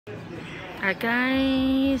Alright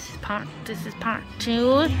guys, this is part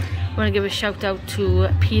 2. I want to give a shout out to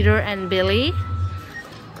Peter and Billy.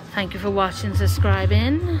 Thank you for watching,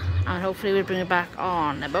 subscribing, and hopefully we'll bring it back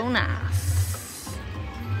on a bonus.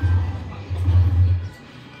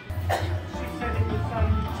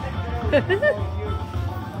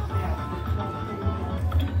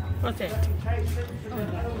 What's it?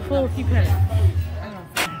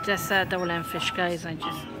 40p. Just double M fish, guys. I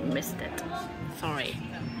just missed it. Sorry.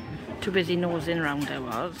 Too busy nosing around I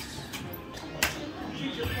was.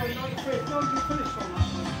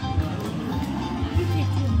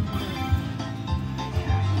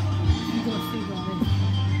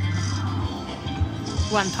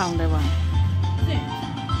 £1 I won.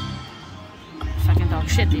 Fucking dog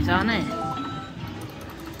shit these, aren't they?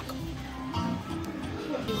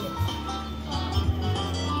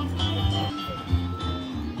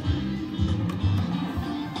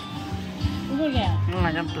 Oh,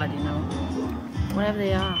 I don't bloody know. Whatever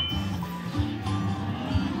they are.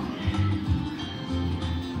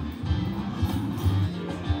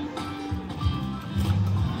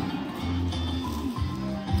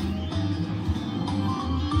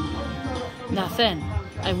 Nothing.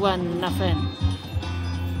 I won nothing.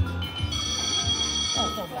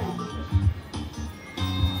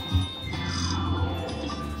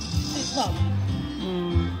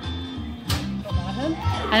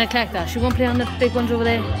 And I collect that. Should we go and play on the big ones over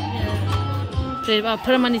there? Yeah. So I'll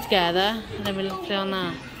put our money together and then we'll play on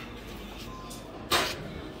that.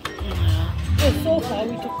 Yeah. Well, so far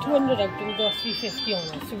we took 200 out and we got 350 on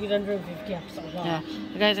it, so we're 150 upside down. Yeah.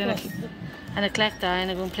 The guys are gonna collect that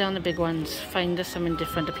and I'm going to play on the big ones. Find us something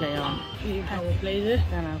different to play on. How we play it?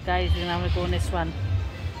 I don't know. Guys, we're going to go on this one.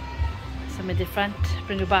 Something different.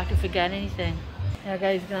 Bring you back if we get anything. Yeah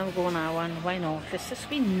guys, we're going to have a go on that one. Why not? Let's just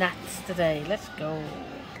be nuts today. Let's go.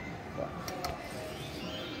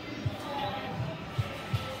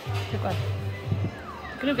 Pick one.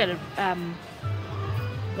 Can you get a,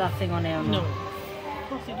 that thing on there? No.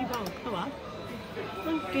 What's it? You bound? Come on.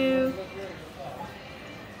 Thank you.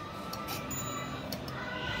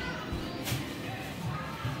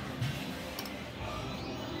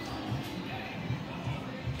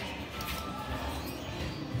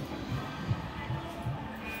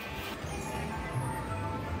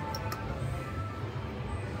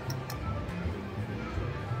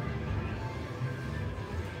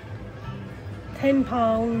 £10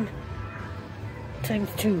 times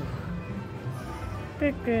 2.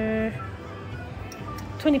 £20.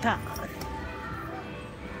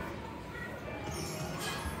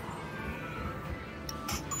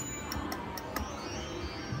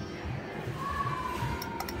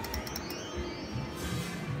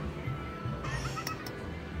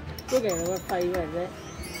 Okay, what 5 is it?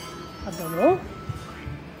 I don't know.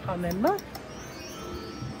 Can't remember.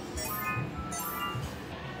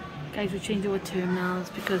 Guys, we changed our terminals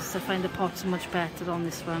because I find the pots are much better on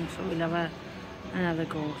this one, so we'll have another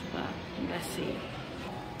go. But let's see.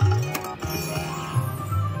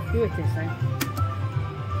 Do it this time.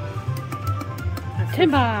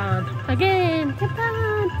 £10 again.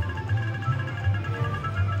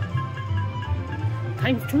 £10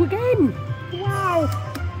 times 2 again. Wow.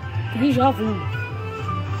 Déjà vu.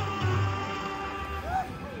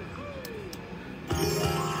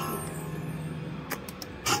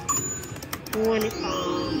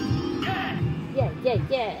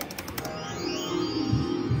 Yeah.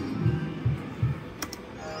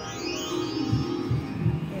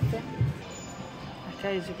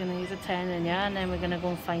 Okay, so we're going to use a 10 in, yeah, and then we're going to go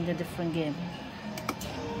and find a different game.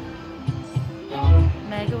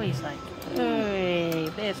 Mega Waste like. Hey,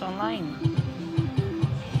 it's online.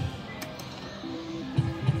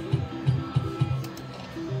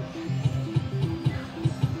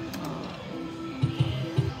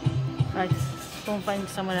 Right, let's go and find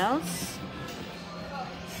somewhere else.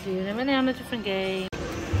 See you in a minute on a different game.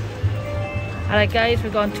 Alright guys,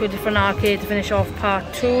 we've gone to a different arcade to finish off part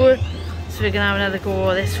 2. So we're going to have another go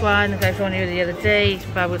at this one. The guys were on here the other day,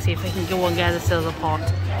 but we'll see if we can go and get a silver pot.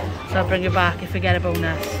 So I'll bring it back if we get a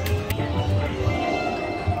bonus.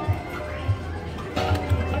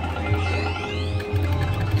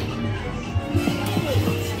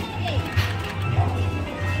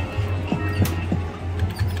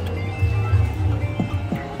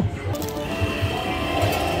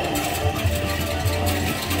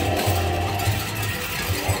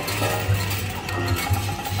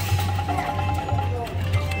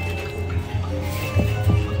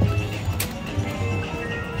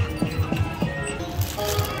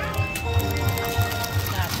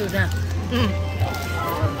 Sudah.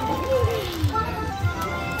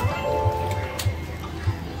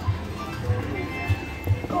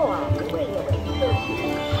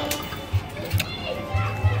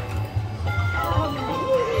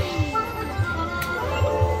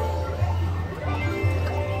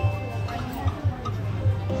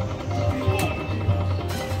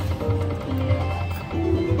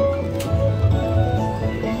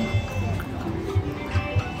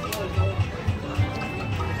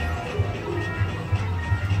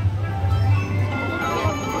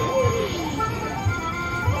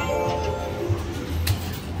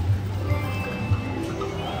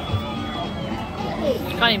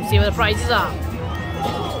 Can't even see where the prizes are.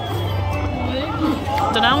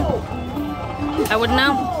 Don't know. I wouldn't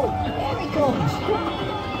know. Here he comes.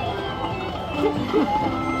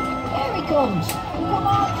 Here he comes. Come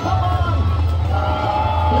on, come on.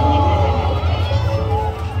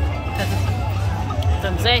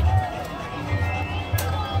 Doesn't say.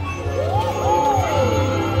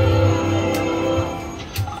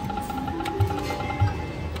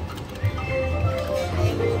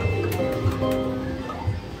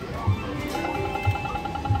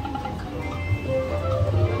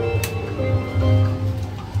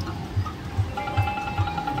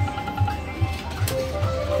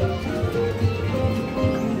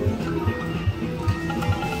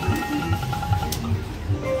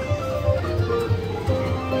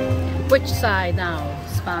 Which side now?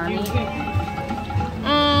 Spani?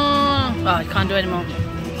 Oh, I can't do it anymore.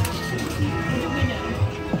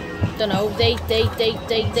 Don't know. Date.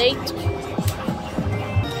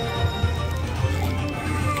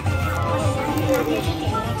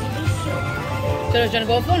 So, do you want to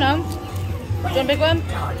go for now? Do you want to pick one?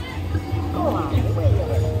 Go on, wait a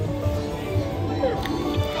minute.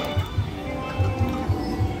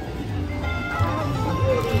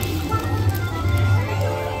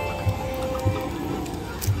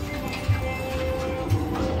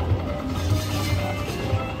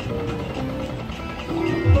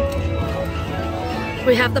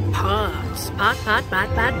 We have the pots. Pot.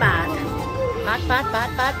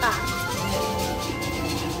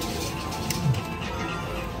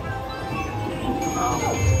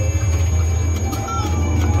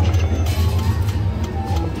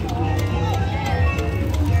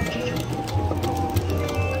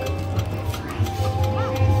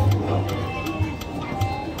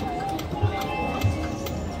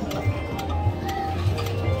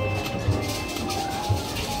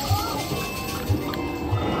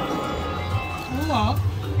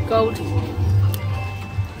 Gold.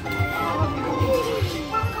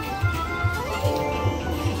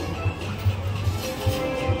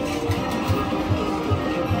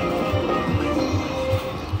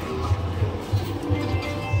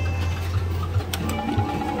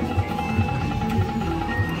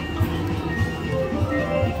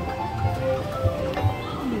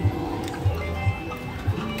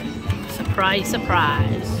 Surprise,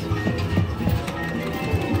 surprise.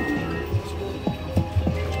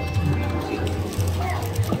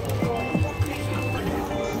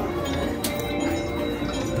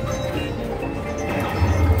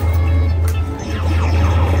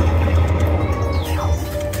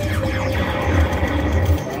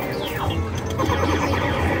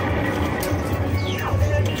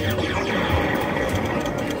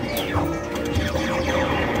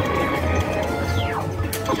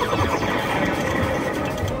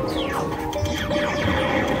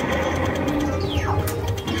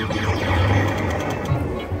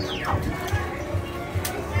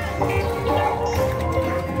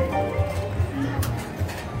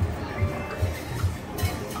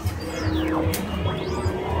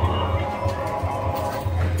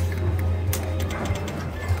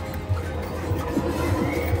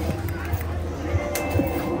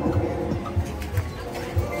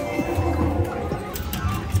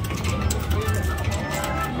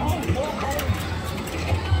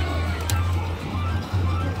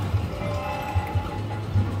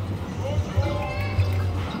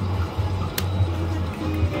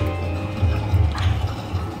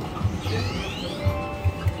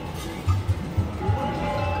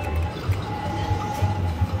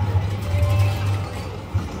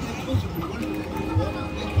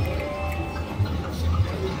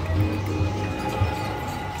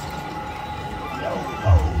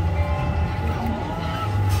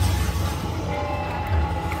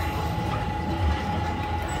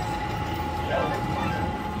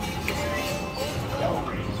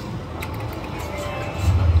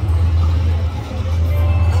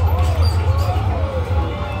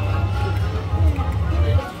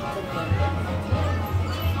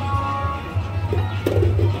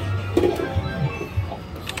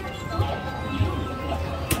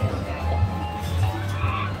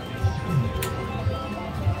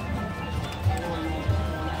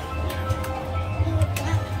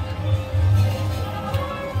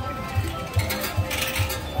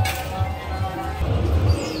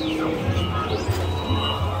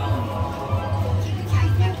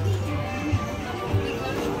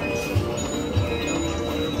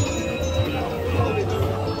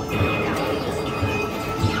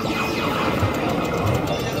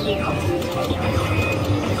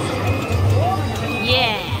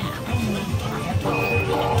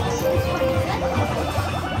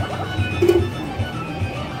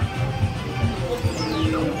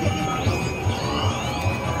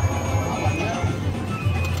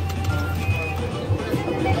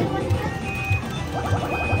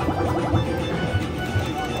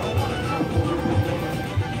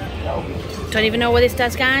 Don't even know what this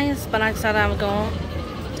does, guys, but I decided I would go.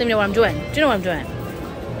 Don't even know what I'm doing. Do you know what I'm doing?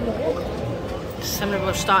 Some of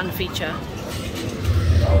us starting the feature.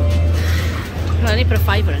 Well, I only put a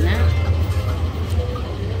fiver in there.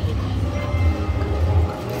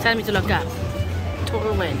 It's telling me to look up.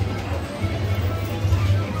 Total win.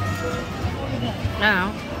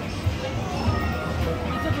 Now.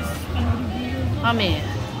 I'm here.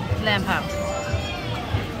 Lamp out.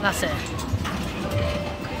 That's it.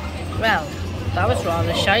 Well, that was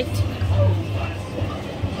rather shite.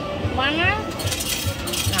 One more?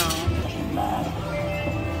 No.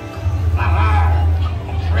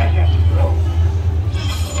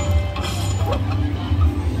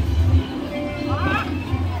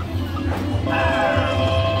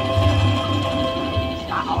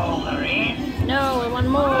 No, we want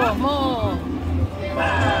more.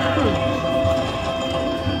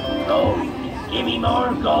 Gold. Give me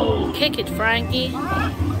more gold. Kick it, Frankie.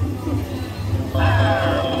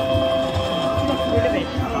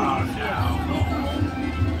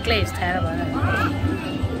 Clay's terrible, isn't it?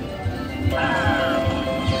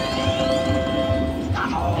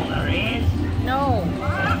 That's all there is. No.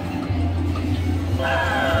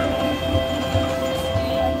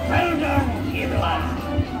 Well done, you lad.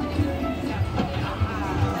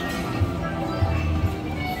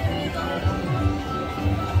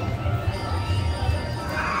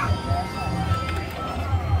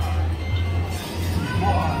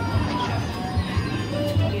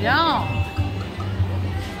 Yeah.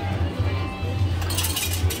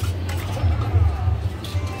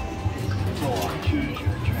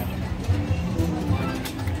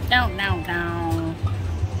 Down.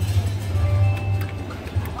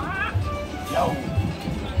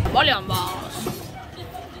 Volume boss.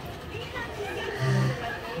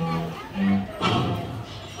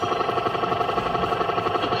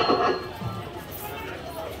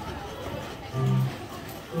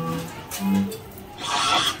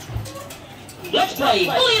 Let's play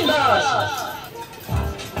Volume Boss.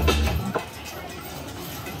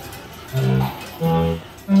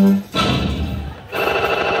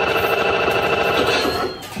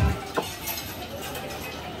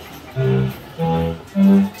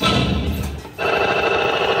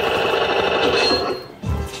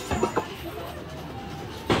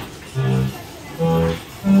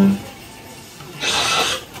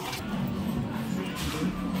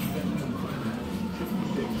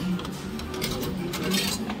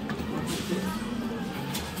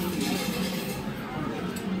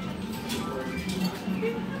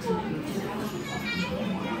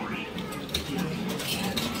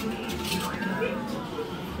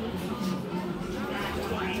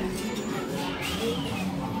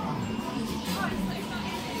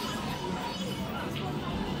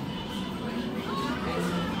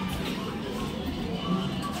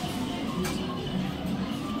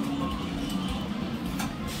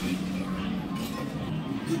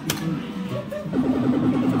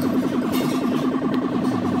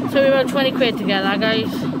 So we were 20 quid together,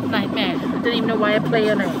 guys. Nightmare. I didn't even know why I play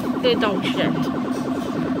on it. They're dog shit.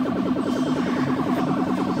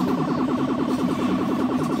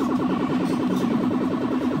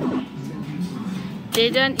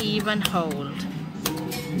 Didn't even hold.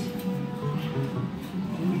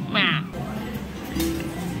 Wow.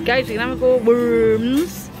 Guys, we're gonna go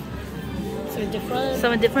worms.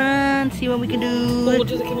 Something different. See what we can do. Go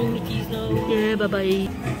to the communities now. Yeah, bye bye.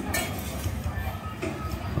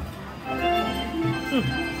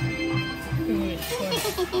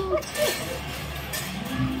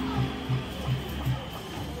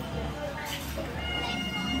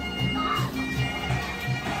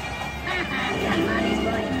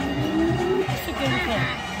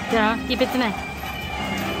 Yeah, keep it tonight.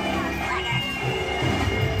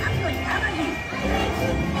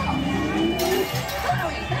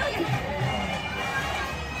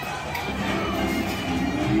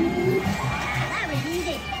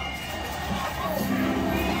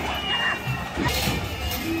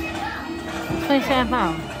 £27.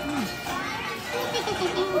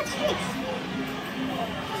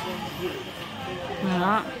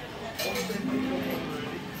 Ja.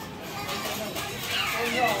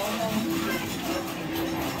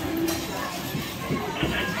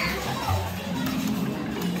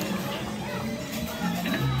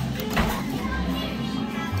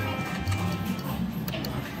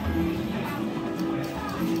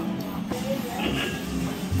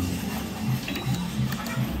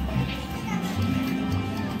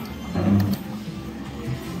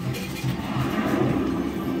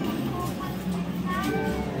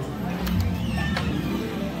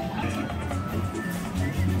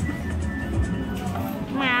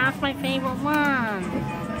 That's my favorite one.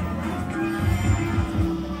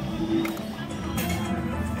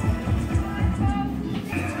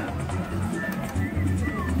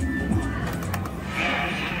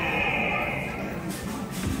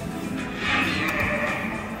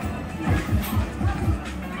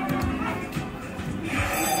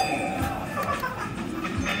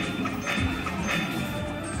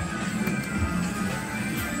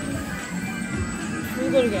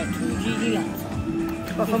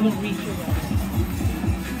 But From from the reach of it.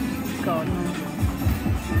 God, no.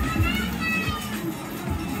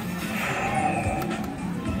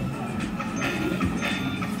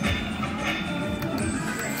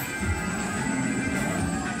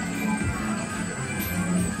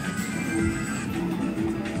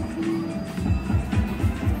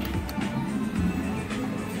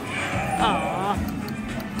 Aww.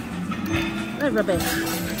 They're rubbish.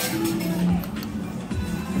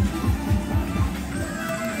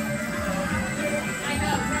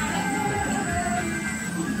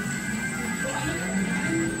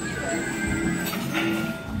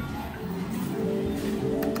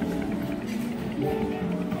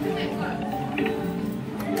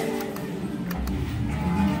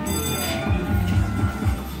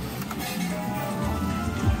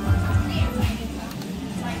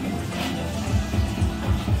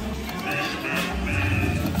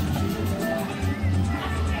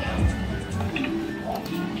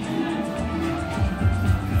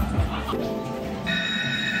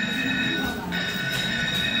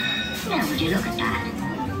 Now would you look at that?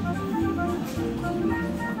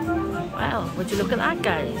 Well, would you look at that,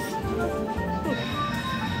 guys?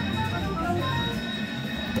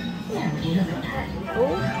 Now would you look at that?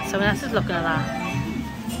 Oh, someone else is looking at that.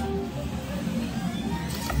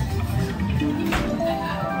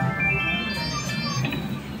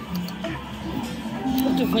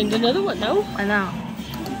 Have to find another one now. I know.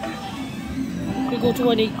 We go to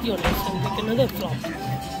 180 on this and pick another flop.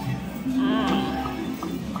 Ah.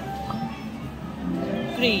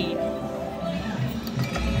 Green.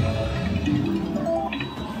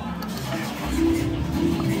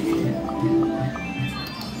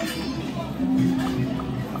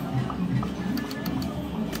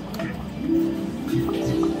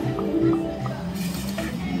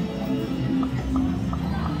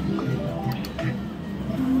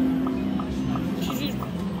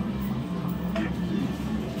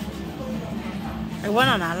 I went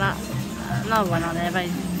on that. Another one on there, but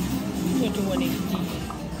Go to 180.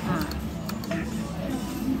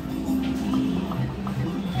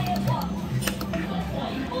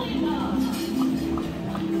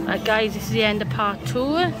 Right guys, this is the end of part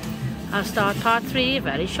 2. I'll start part 3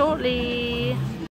 very shortly.